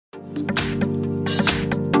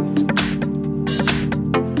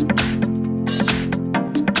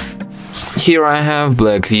Here I have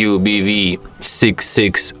BLACKVIEW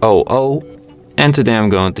BV6600, and today I'm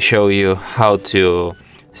going to show you how to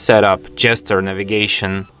set up gesture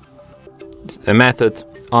navigation method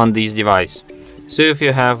on this device. So if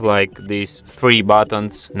you have like these 3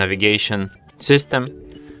 buttons navigation system,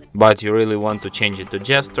 but you really want to change it to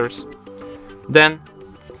gestures, then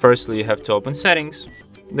firstly you have to open settings,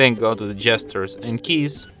 then go to the gestures and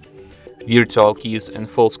keys, virtual keys and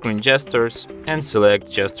full screen gestures, and select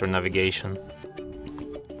gesture navigation.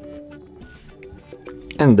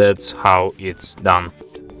 And that's how it's done.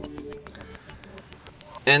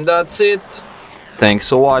 And that's it. Thanks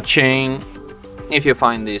for watching. If you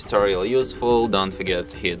find this tutorial useful, don't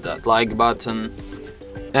forget to hit that like button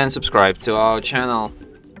and subscribe to our channel.